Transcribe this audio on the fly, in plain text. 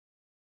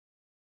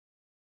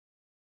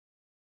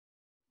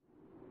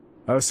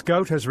Our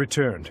scout has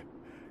returned.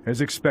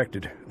 As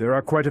expected, there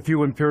are quite a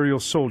few Imperial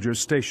soldiers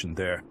stationed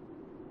there.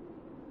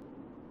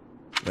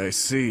 I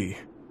see.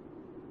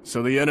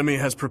 So the enemy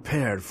has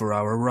prepared for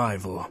our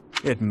arrival.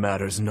 It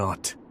matters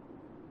not.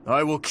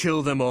 I will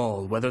kill them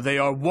all, whether they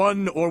are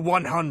 1 or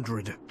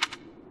 100.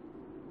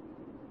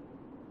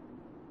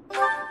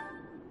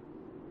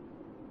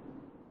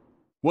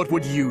 What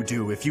would you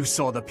do if you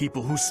saw the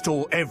people who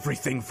stole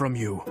everything from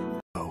you?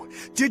 Oh,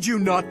 did you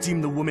not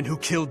deem the woman who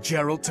killed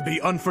Geralt to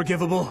be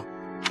unforgivable?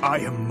 I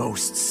am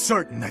most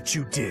certain that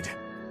you did.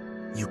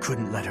 You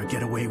couldn't let her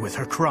get away with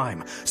her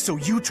crime, so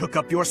you took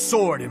up your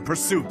sword in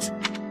pursuit.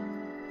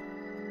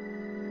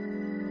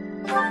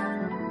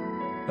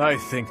 I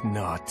think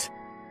not.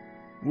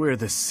 We're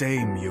the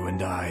same, you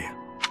and I.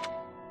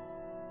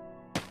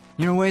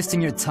 You're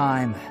wasting your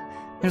time.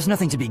 There's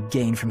nothing to be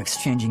gained from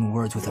exchanging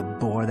words with a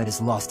boar that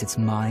has lost its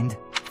mind.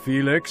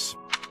 Felix?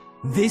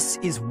 This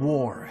is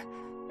war.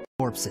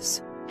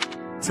 Corpses.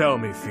 Tell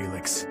me,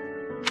 Felix.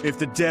 If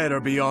the dead are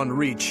beyond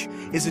reach,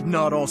 is it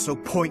not also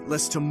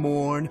pointless to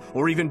mourn,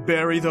 or even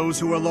bury those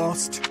who are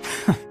lost?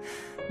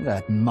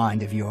 That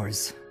mind of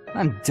yours.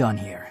 I'm done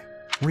here.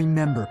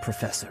 Remember,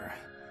 Professor,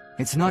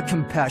 it's not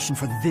compassion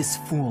for this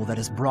fool that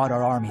has brought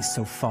our armies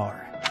so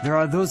far. There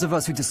are those of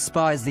us who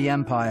despise the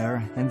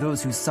Empire, and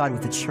those who side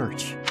with the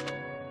Church.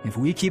 If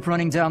we keep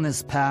running down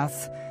this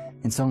path,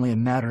 it's only a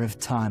matter of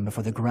time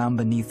before the ground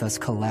beneath us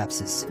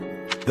collapses.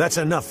 That's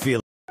enough,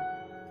 Felix.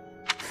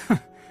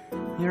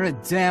 You're a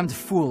damned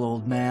fool,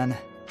 old man.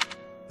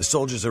 The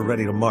soldiers are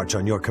ready to march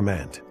on your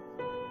command.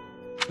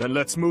 Then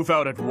let's move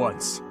out at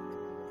once.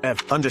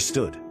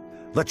 Understood.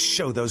 Let's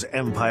show those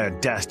Empire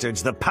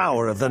dastards the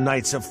power of the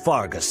Knights of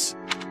Fargus.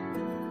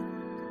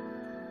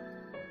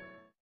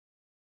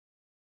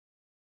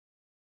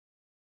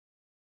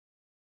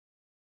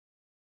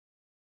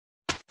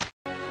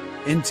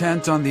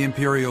 Intent on the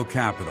Imperial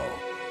capital,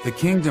 the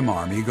Kingdom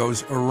Army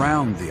goes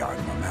around the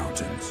Agma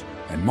Mountains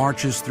and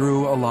marches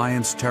through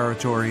Alliance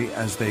territory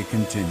as they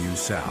continue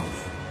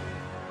south.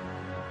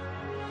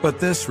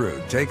 But this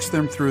route takes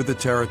them through the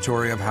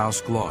territory of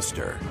House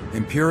Gloucester,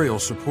 Imperial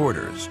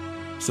supporters,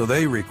 so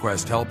they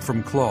request help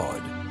from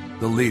Claude,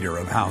 the leader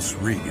of House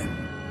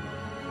Regan.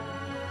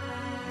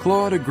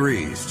 Claude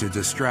agrees to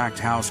distract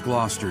House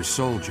Gloucester's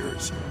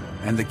soldiers,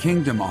 and the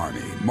Kingdom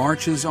Army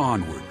marches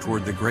onward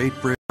toward the Great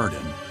Bridge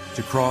Myrddin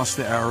to cross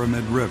the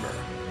Aramid River,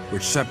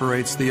 which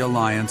separates the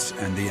Alliance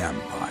and the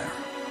Empire.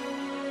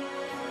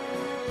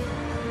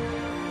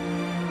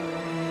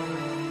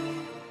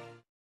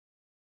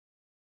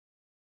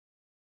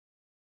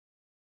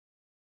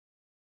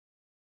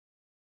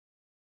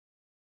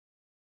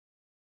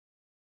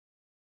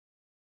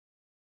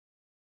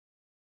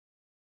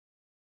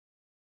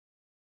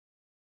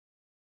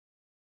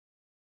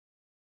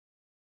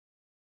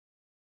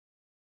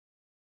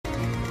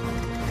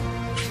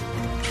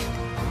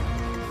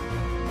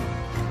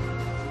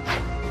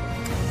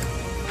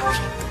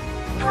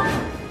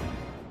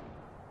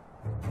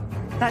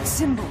 That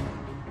symbol.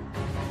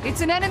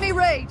 It's an enemy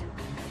raid.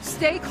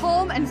 Stay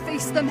calm and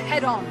face them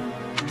head-on.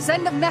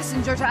 Send a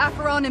messenger to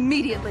Acheron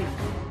immediately.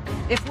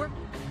 If we're...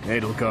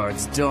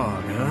 Edelgard's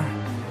dog, huh?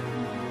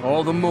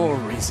 All the more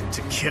reason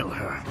to kill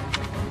her.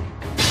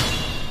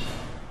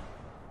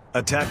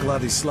 Attack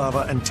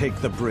Ladislava and take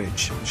the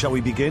bridge. Shall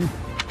we begin?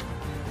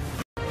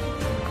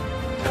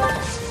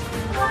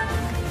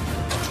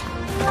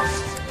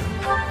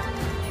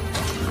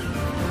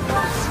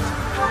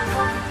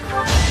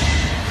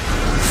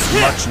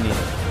 Much needed.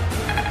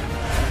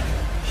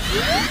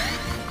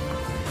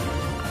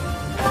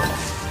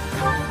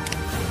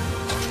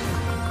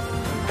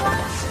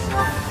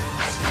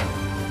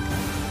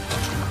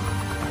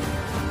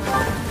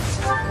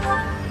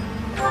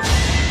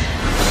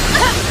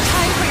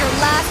 Time for your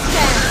last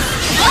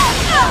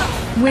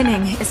dance.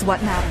 Winning is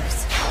what matters.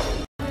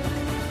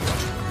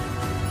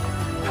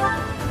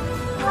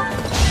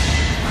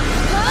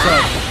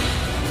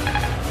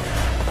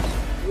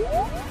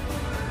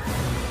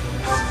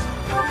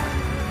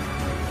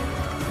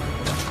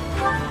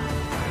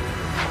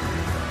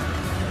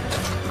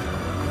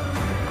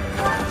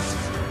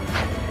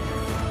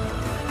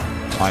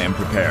 I am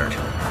prepared.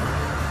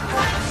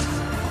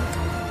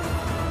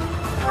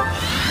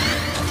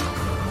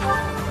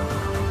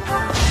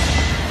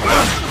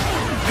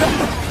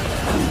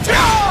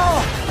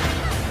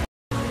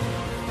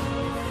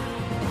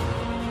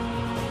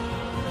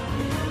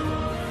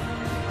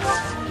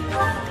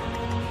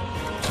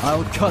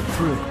 I'll cut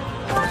through.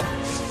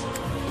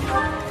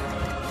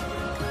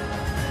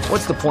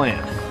 What's the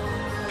plan?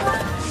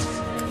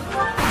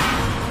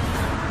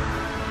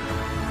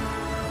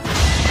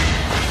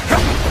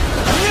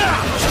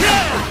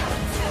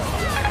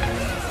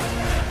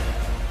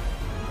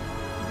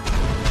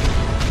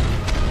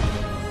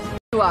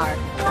 You are.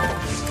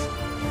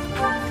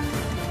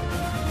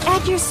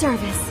 At your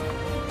service.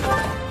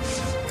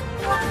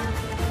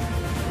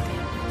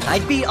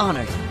 I'd be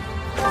honored.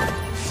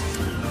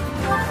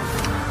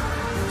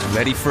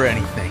 Ready for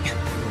anything.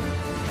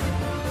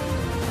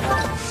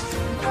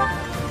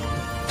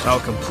 I'll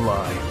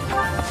comply.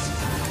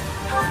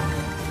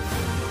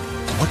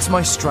 What's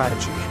my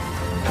strategy?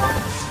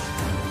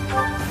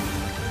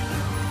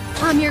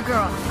 I'm your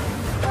girl.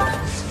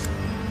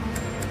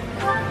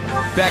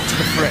 Back to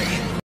the fray.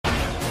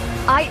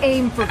 I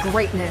aim for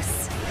greatness.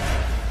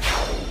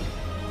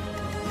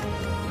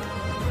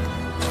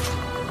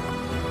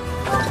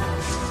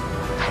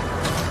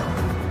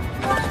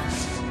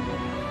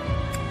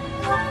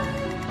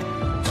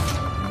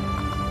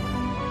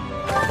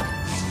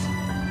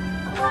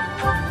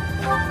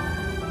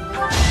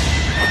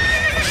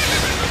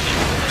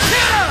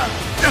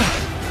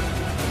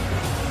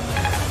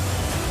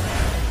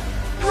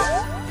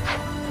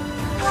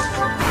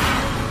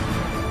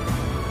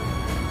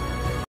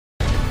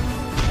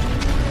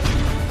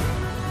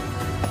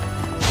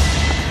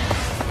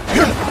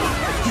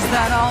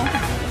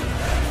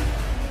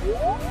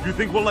 You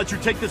think we'll let you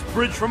take this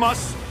bridge from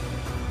us?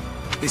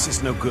 This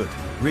is no good.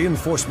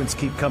 Reinforcements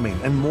keep coming,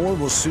 and more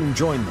will soon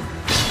join them.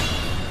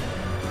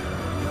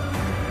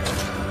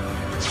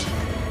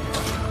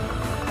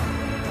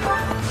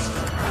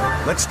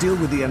 Let's deal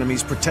with the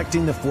enemies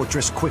protecting the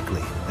fortress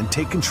quickly, and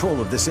take control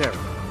of this area.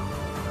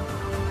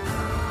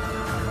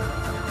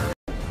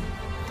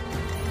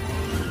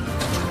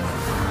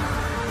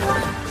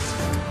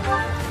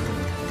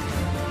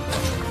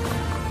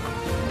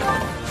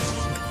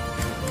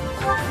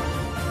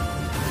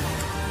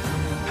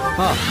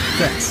 Ah,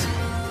 thanks.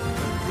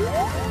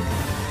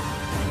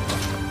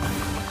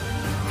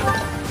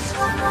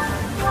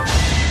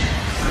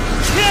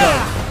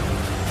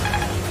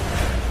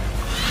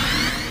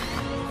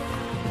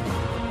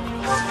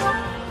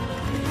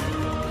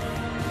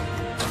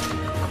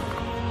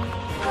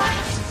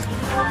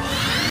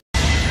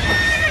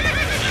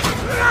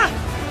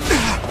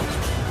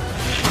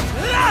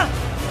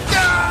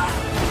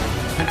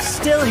 I'm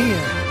still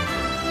here.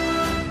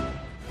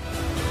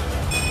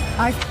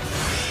 I've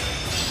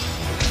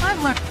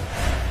learned.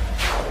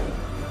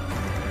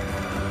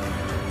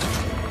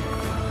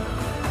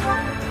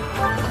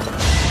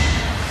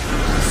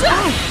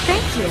 Oh,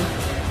 thank you.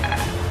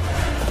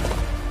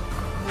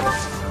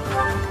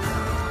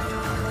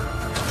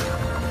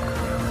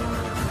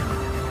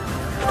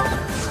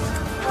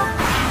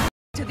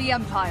 To the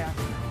Empire.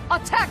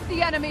 Attack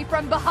the enemy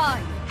from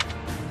behind.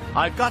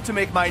 I've got to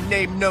make my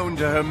name known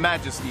to Her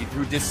Majesty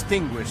through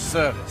distinguished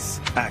service.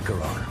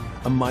 Acheron,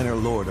 a minor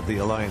lord of the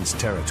Alliance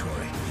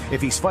territory.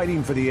 If he's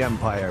fighting for the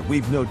Empire,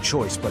 we've no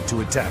choice but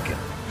to attack him.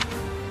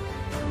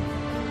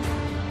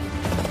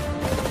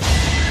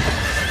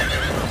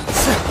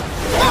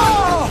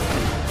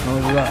 All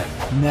right,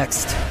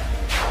 next.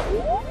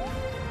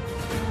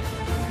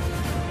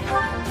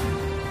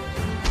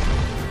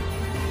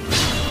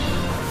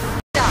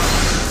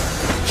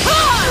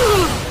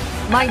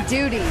 My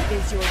duty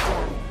is your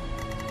death.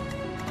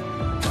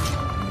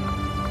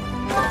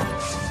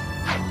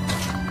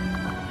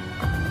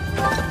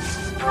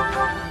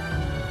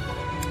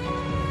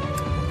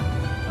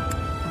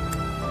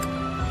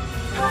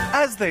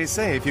 As they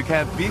say, if you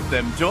can't beat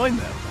them, join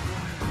them.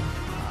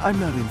 I'm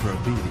not in for a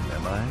beating,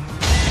 am I?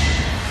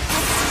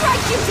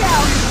 Strike you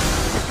down!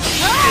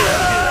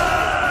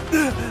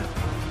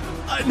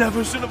 I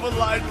never should have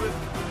aligned with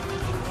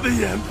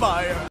the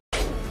Empire.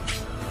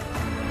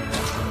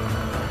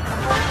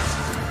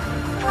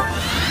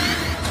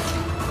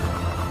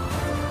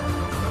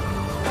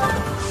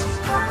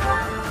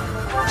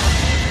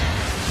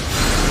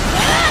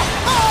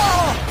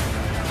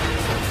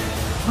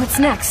 What's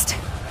next?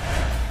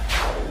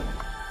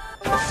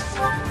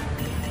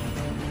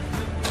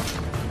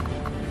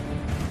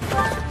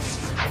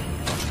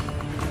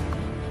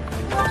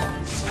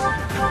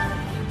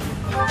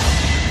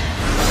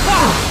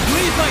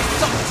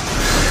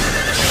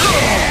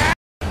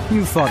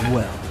 You fought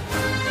well.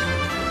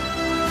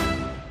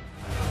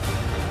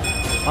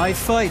 I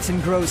fight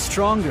and grow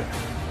stronger.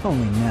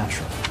 Only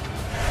natural.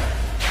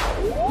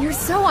 You're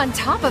so on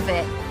top of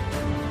it.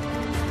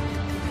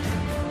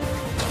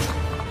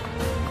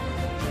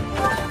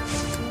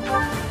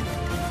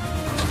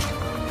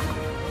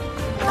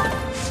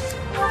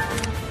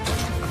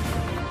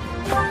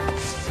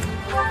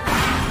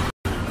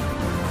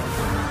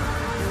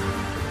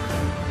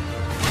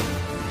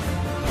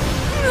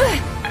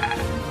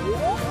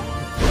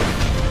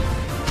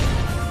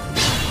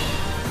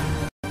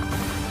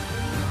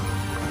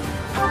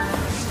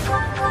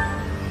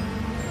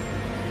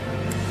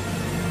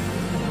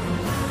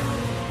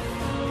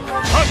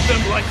 Hunt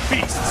them like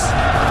beasts!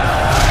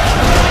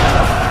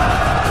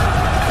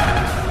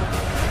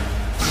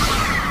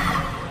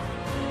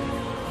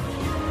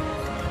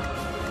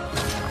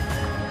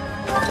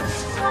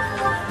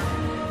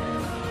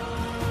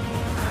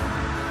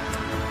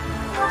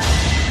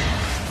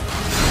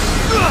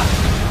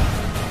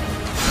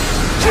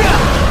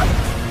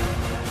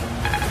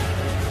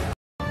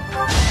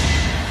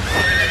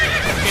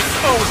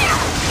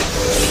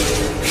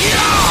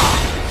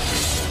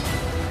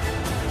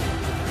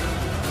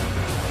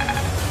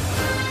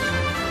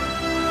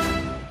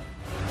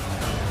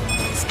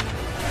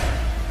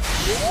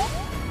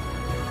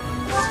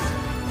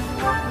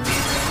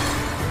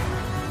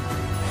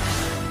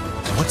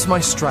 What's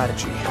my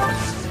strategy?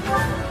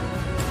 Allow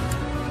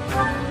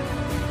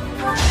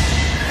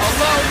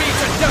me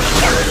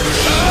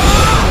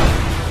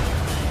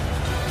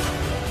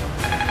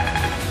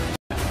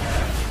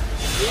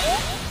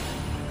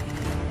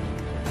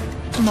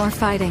to More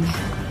fighting.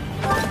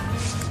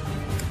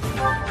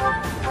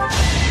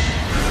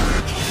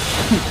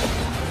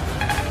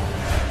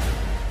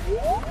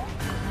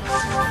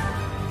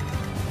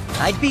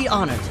 I'd be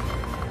honored.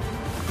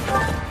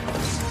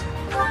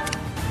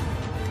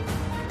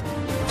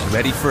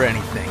 Ready for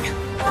anything.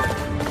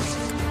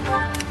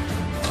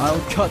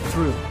 I'll cut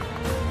through.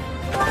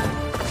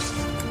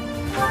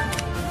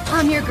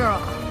 I'm your girl.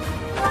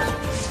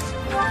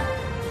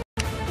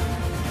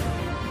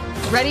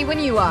 Ready when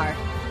you are.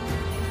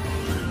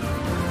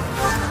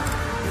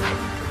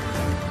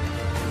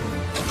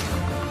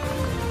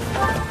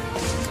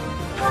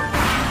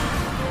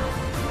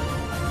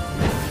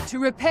 To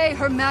repay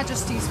Her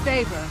Majesty's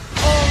favor,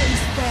 all is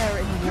fair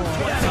in war.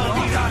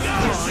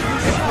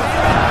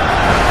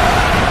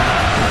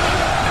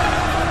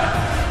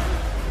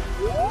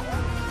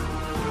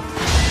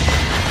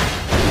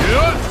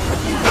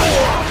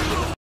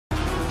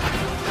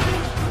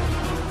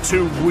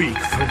 Too weak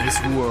for this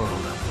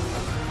world.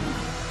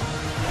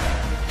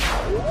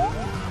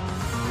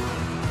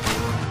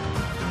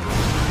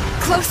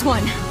 Close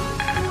one.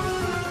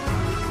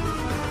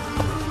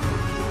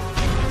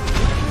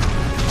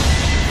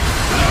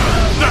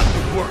 That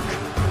would work.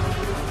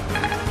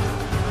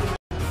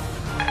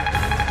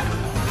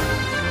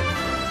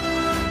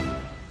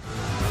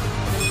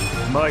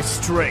 My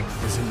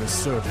strength is in the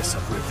service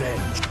of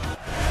revenge.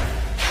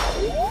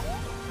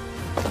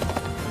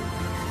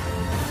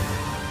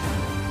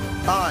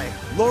 I,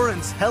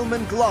 Lawrence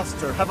Hellman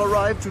Gloucester, have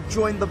arrived to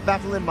join the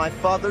battle in my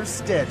father's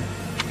stead.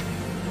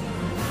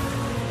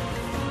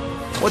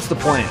 What's the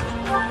plan?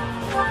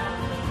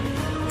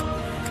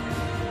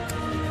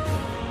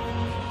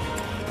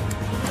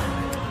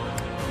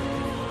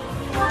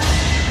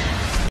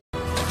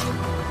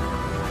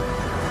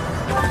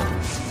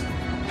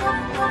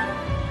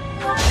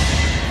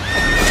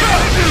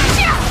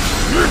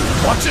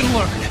 Watch and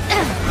learn.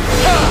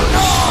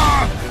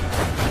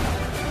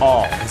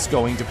 All is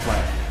going to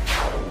plan.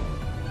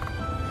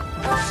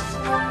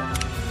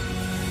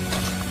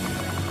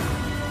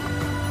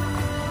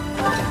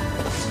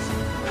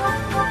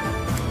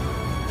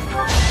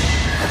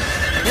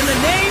 In the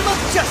name of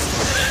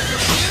justice!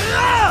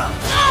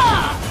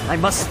 I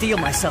must steel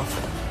myself.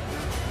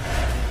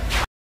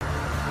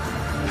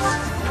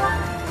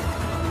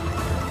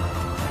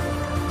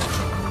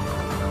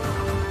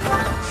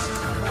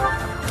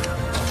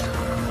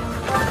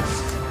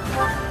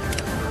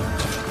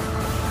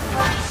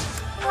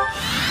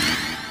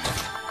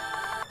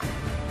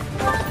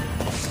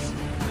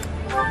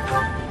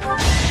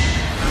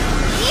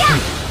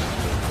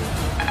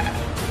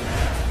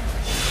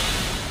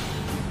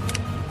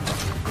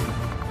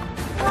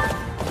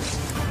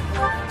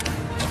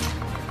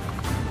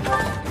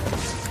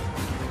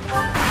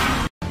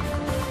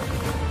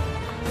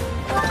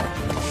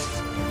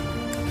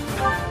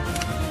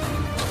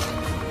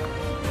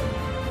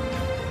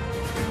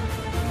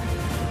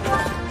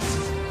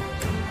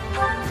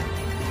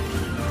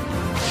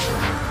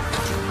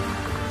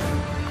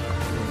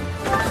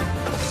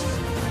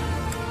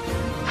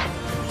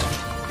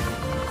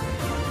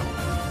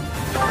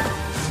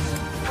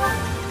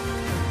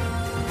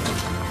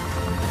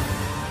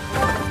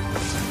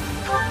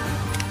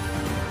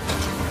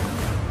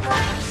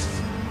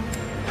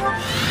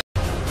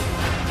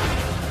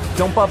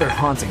 Don't bother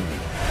haunting me.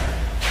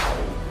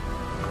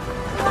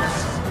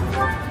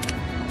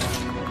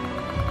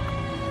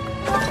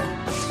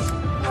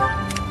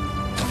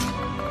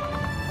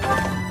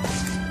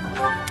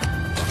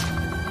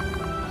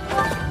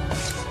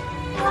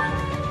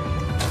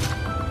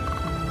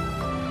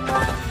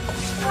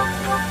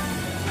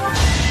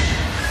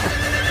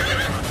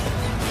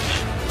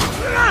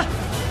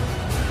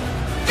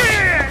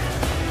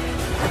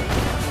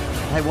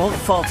 I won't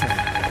falter.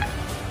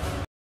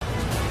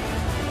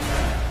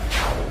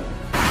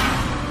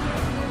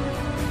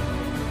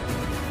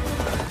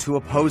 To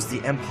oppose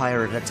the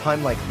Empire at a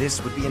time like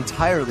this would be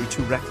entirely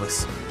too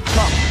reckless.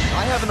 Come,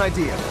 I have an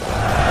idea.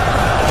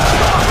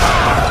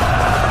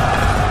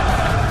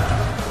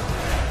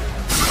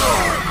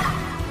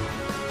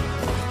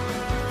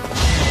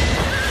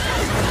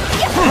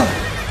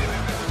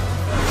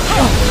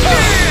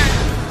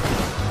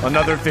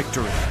 Another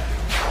victory.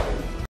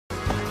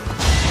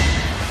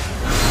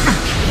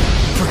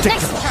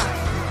 Predictable.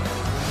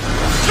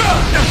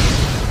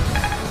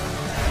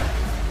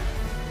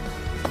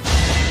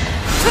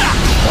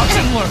 Watch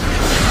and learn.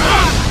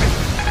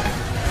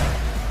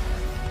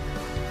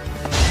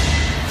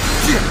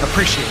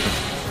 Appreciate it.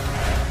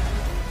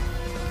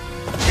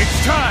 It's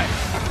time.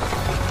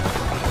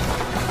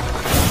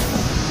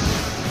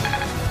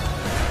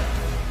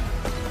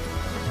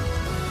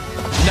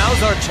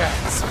 Now's our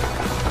chance.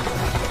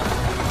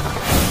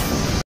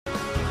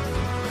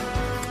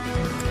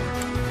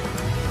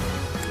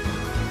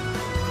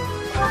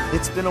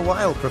 It's been a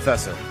while,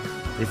 Professor.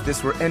 If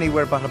this were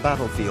anywhere but a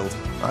battlefield,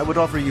 I would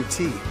offer you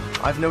tea.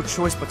 I've no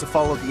choice but to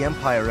follow the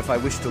Empire if I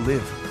wish to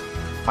live.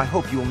 I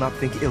hope you will not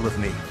think ill of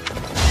me.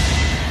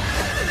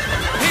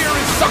 Here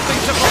is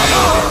something to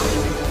follow!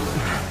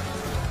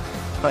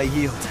 I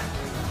yield.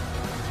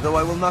 Though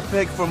I will not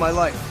beg for my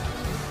life.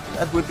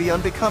 That would be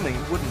unbecoming,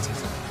 wouldn't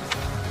it?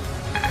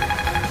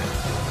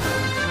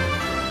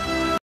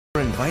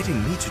 You're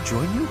inviting me to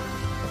join you?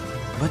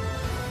 But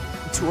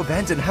to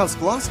abandon House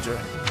Gloucester?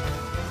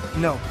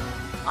 No,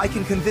 I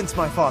can convince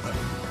my father.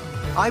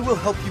 I will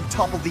help you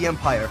topple the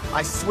Empire,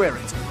 I swear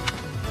it.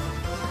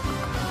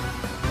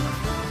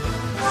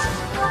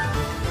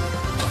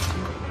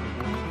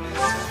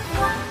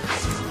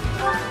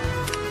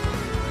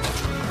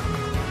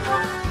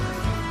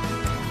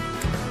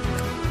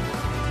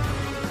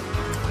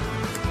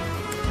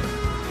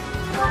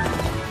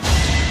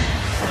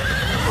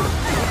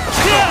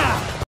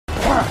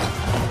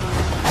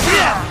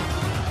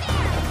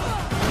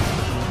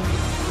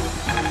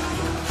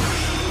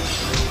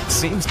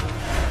 Seems...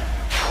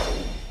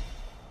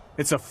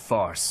 It's a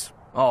farce.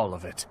 All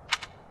of it.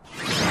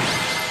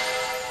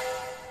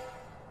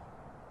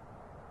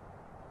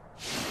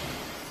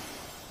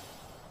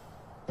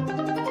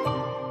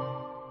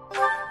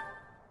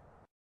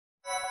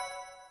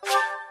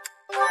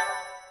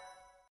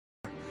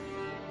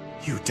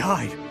 You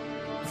died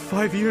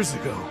 5 years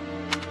ago.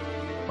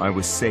 I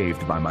was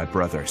saved by my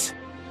brothers,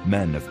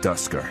 men of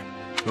Duscur.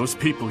 Those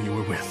people you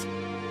were with,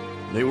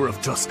 they were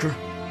of Duscur?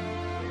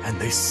 And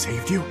they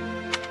saved you?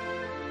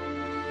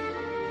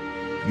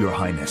 Your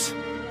Highness,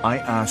 I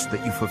asked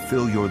that you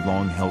fulfill your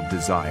long-held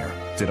desire,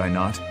 did I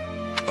not?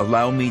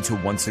 Allow me to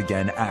once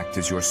again act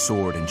as your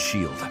sword and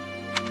shield.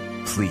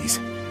 Please,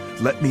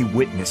 let me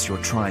witness your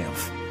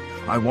triumph.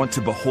 I want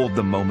to behold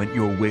the moment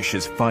your wish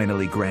is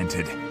finally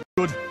granted.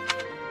 Good.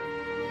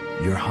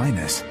 Your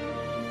Highness.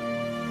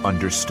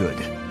 Understood.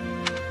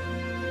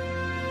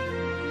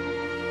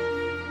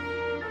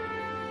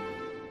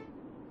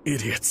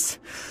 Idiots.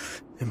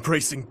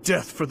 Embracing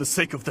death for the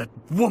sake of that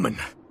woman.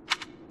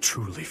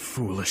 Truly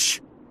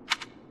foolish.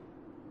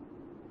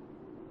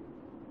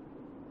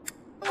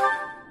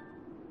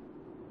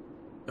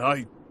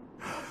 I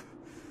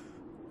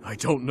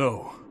don't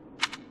know.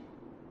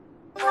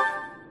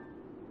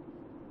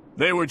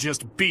 They were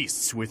just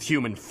beasts with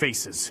human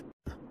faces.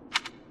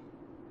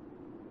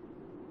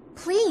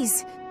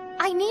 Please,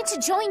 I need to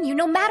join you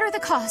no matter the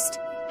cost.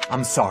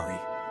 I'm sorry,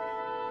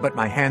 but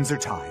my hands are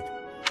tied.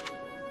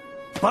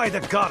 By the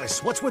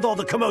goddess, what's with all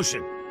the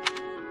commotion?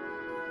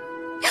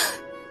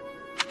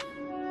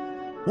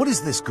 What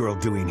is this girl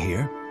doing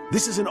here?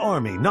 This is an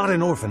army, not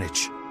an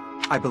orphanage.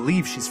 I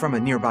believe she's from a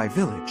nearby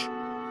village.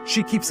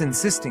 She keeps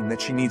insisting that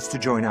she needs to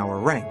join our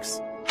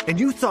ranks. And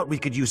you thought we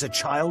could use a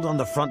child on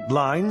the front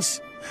lines?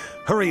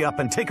 Hurry up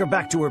and take her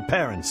back to her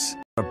parents.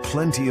 There are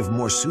plenty of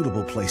more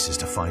suitable places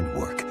to find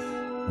work.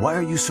 Why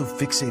are you so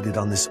fixated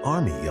on this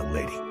army, young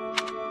lady?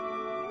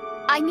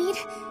 I need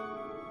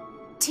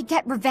to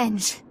get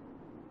revenge.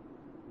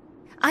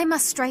 I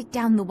must strike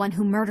down the one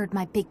who murdered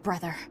my big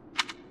brother.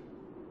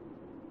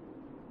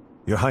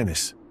 Your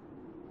Highness,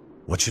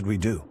 what should we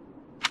do?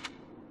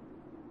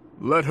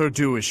 Let her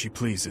do as she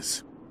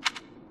pleases.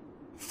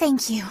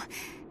 Thank you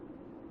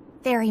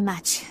very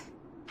much.